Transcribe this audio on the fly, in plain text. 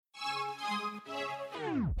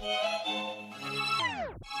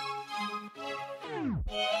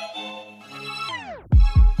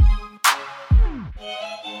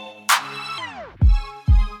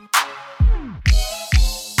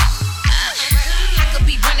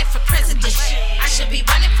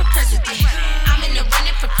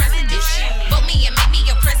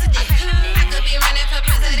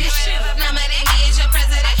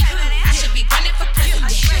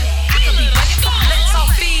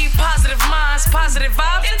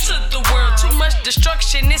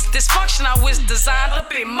destruction, it's dysfunction. I was designed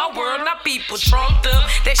up in my world. Now people trumped up.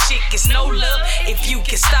 That shit gets no love. If you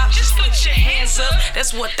can stop, just put your hands up.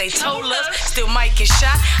 That's what they told us. Still might get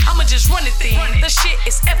shot. I'ma just run it then. The shit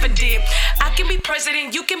is evident. I can be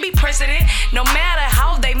president, you can be president. No matter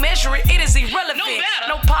how they measure it, it is irrelevant.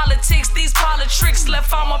 No politics, these politics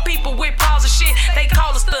left all my people with piles of shit. They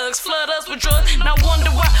call us thugs, flood us with drugs. No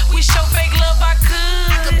wonder why we show fake love. I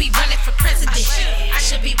could be running for president. I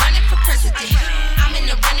should be running for president. I'm in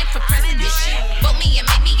the running for president. Vote me and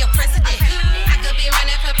make me your president. I could be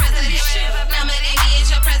running for president. Nominate me as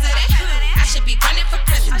your president. I should be running for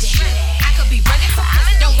president. I could be running for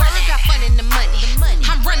president. Don't worry, got fun in the money.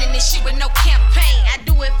 I'm running this shit with no campaign. I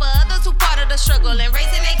do it for others who part of the struggle and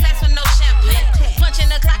raising their class with no champagne. Punching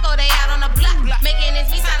the clock, oh they out on the block. Making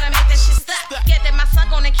this beat sound to make that shit stop. Get that my son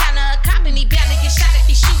gon' encounter a cop and he bound to get shot if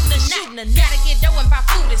he shooting a knot. Gotta get dough and buy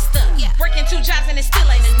food and stuff. Working 2 jobs and it still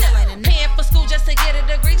ain't enough. Paying for school just to get a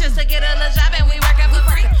degree, just to get a little job and we working for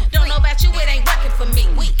free. Don't know about you, it ain't working for me.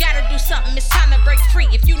 We gotta do something, it's time to break free.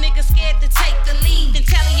 If you niggas scared to take the lead, then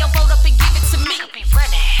tally your vote up and give it to me.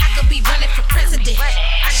 I could be running for president.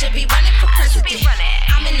 I should be running for president.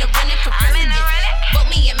 I'm in the running for president. Vote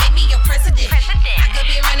me and make me your president. I could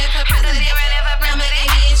be running for president.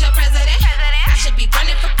 Nominate me as your president. I should be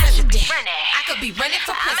running for president. I could be running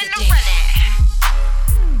for president.